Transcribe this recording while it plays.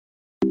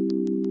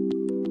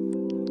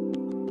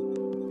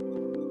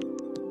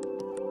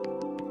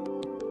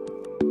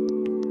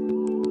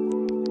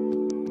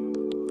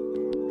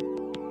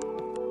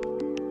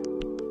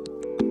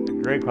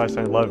great question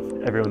I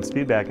love everyone's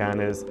feedback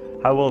on is,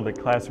 how will the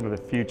classroom of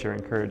the future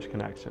encourage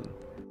connection?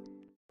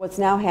 What's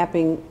now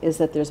happening is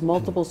that there's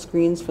multiple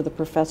screens for the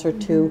professor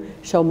to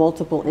show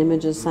multiple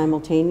images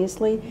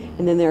simultaneously,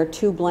 and then there are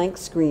 2 blank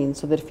screens,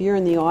 so that if you're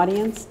in the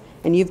audience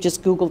and you've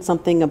just Googled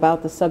something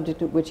about the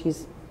subject at which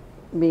he's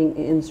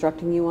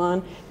instructing you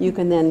on, you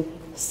can then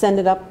send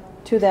it up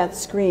to that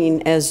screen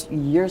as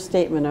your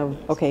statement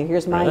of, okay,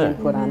 here's my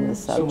input on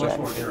this subject. So much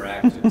more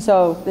interactive.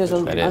 So there's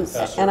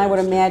and I would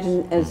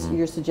imagine, as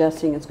you're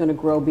suggesting, it's going to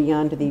grow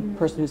beyond to the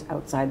person who's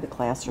outside the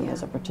classroom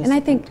as a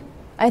participant. And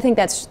I think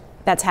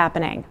that's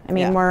happening. I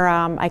mean, we're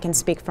I can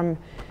speak from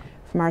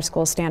our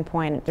school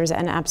standpoint. There's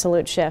an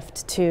absolute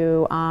shift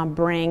to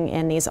bring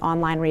in these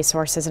online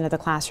resources into the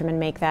classroom and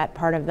make that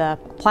part of the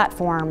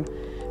platform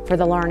for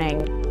the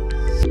learning.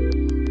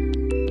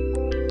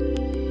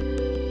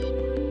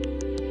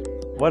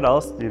 What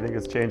else do you think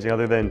is changing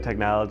other than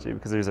technology?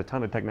 Because there's a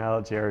ton of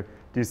technology. Or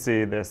do you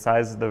see the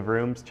size of the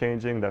rooms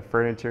changing, the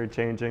furniture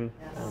changing?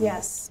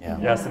 Yes. Yeah.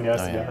 Yes and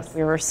yes and yes.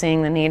 We were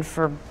seeing the need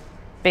for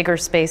bigger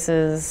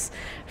spaces,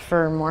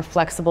 for more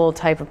flexible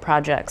type of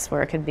projects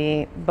where it could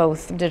be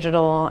both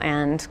digital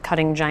and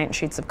cutting giant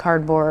sheets of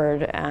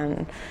cardboard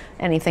and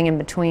anything in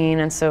between,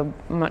 and so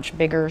much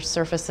bigger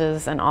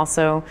surfaces, and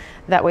also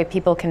that way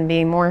people can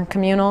be more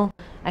communal.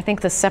 I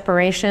think the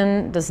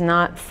separation does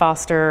not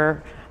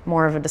foster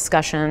more of a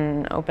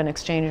discussion, open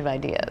exchange of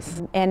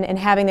ideas. And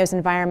having those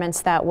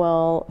environments that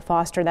will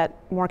foster that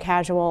more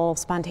casual,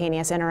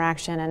 spontaneous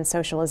interaction and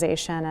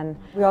socialization. And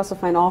we also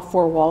find all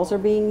 4 walls are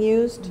being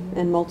used,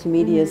 and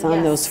multimedia is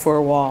on those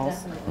 4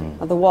 walls.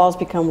 The walls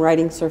become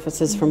writing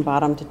surfaces from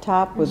bottom to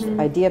top with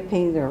idea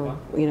paint, or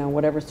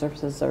whatever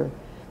surfaces are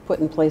put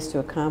in place to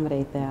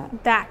accommodate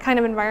that. That kind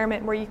of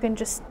environment where you can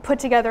just put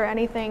together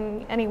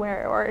anything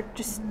anywhere, or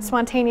just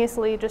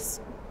spontaneously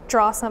just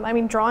draw some. I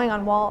mean, drawing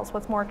on walls,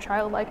 what's more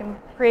childlike and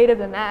creative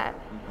than that?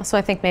 Also,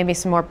 I think maybe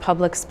some more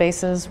public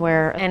spaces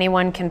where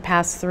anyone can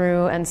pass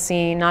through and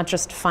see not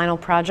just final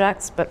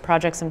projects, but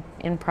projects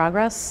in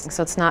progress.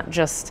 So it's not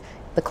just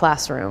the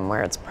classroom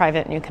where it's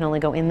private and you can only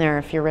go in there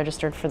if you're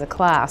registered for the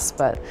class,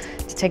 but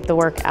to take the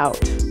work out.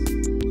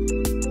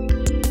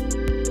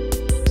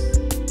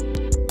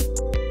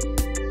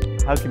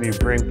 How can you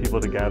bring people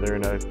together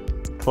in a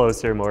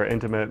closer, more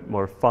intimate,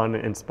 more fun,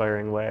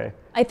 inspiring way?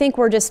 I think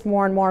we're just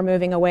more and more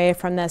moving away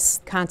from this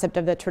concept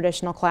of the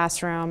traditional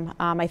classroom.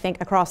 I think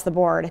across the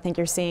board, I think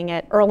you're seeing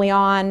it early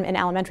on in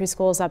elementary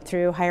schools up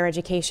through higher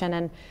education,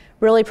 and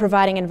really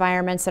providing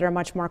environments that are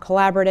much more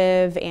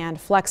collaborative and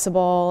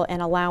flexible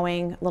and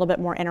allowing a little bit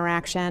more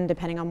interaction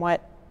depending on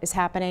what is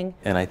happening.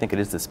 And I think it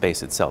is the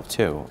space itself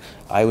too.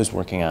 I was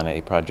working on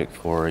a project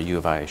for U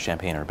of I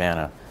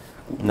Champaign-Urbana.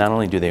 Not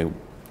only do they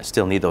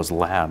still need those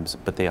labs,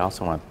 but they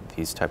also want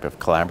these type of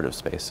collaborative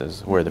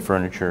spaces where the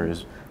furniture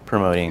is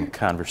promoting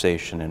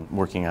conversation and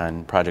working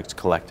on projects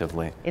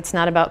collectively. It's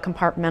not about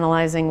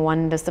compartmentalizing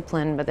one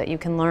discipline, but that you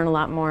can learn a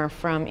lot more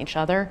from each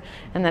other,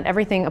 and that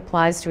everything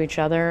applies to each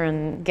other,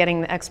 and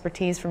getting the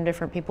expertise from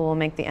different people will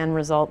make the end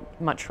result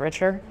much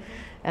richer.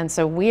 And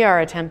so we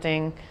are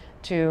attempting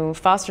to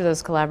foster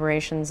those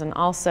collaborations and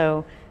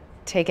also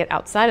take it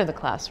outside of the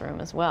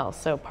classroom as well.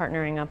 So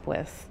partnering up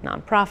with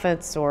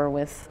nonprofits or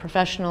with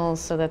professionals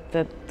so that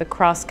the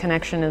cross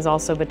connection is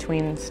also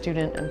between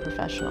student and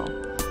professional.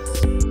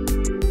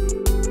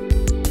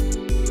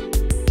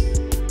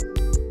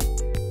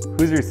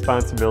 Whose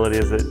responsibility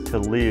is it to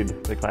lead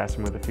the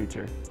classroom of the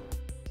future?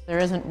 There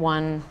isn't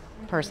one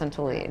person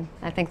to lead.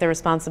 I think the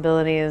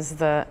responsibility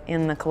is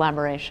in the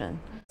collaboration.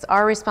 It's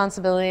our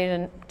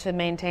responsibility to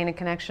maintain a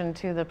connection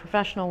to the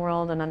professional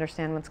world and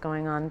understand what's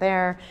going on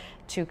there,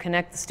 to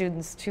connect the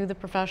students to the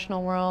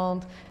professional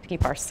world, to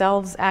keep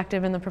ourselves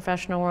active in the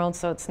professional world,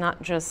 so it's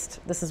not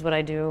just, this is what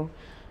I do,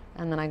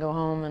 and then I go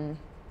home and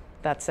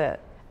that's it.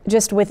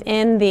 Just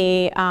within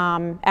the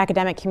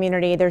academic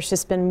community, there's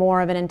just been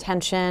more of an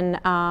intention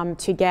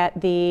to get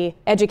the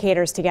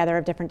educators together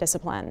of different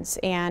disciplines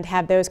and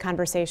have those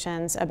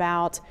conversations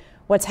about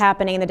what's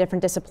happening in the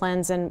different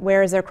disciplines and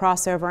where is there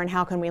crossover and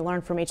how can we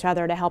learn from each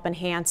other to help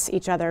enhance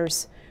each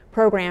other's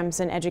programs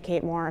and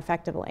educate more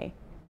effectively.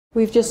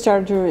 We've just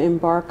started to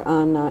embark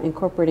on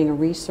incorporating a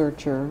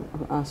researcher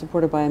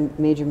supported by a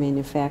major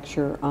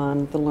manufacturer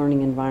on the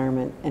learning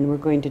environment, and we're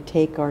going to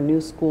take our new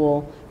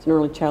school, it's an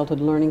early childhood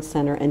learning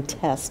center, and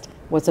test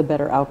what's a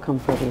better outcome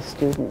for these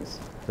students.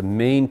 To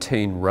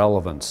maintain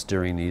relevance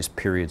during these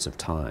periods of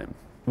time,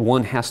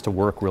 one has to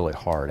work really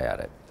hard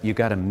at it. You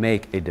got to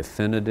make a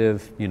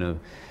definitive,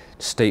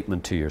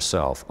 statement to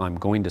yourself, I'm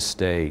going to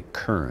stay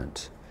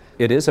current.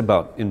 It is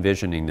about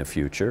envisioning the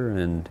future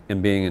and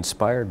being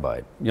inspired by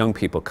it. Young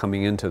people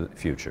coming into the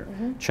future,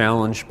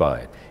 challenged by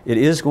it. It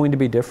is going to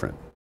be different,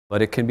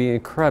 but it can be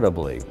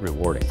incredibly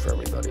rewarding for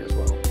everybody as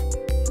well.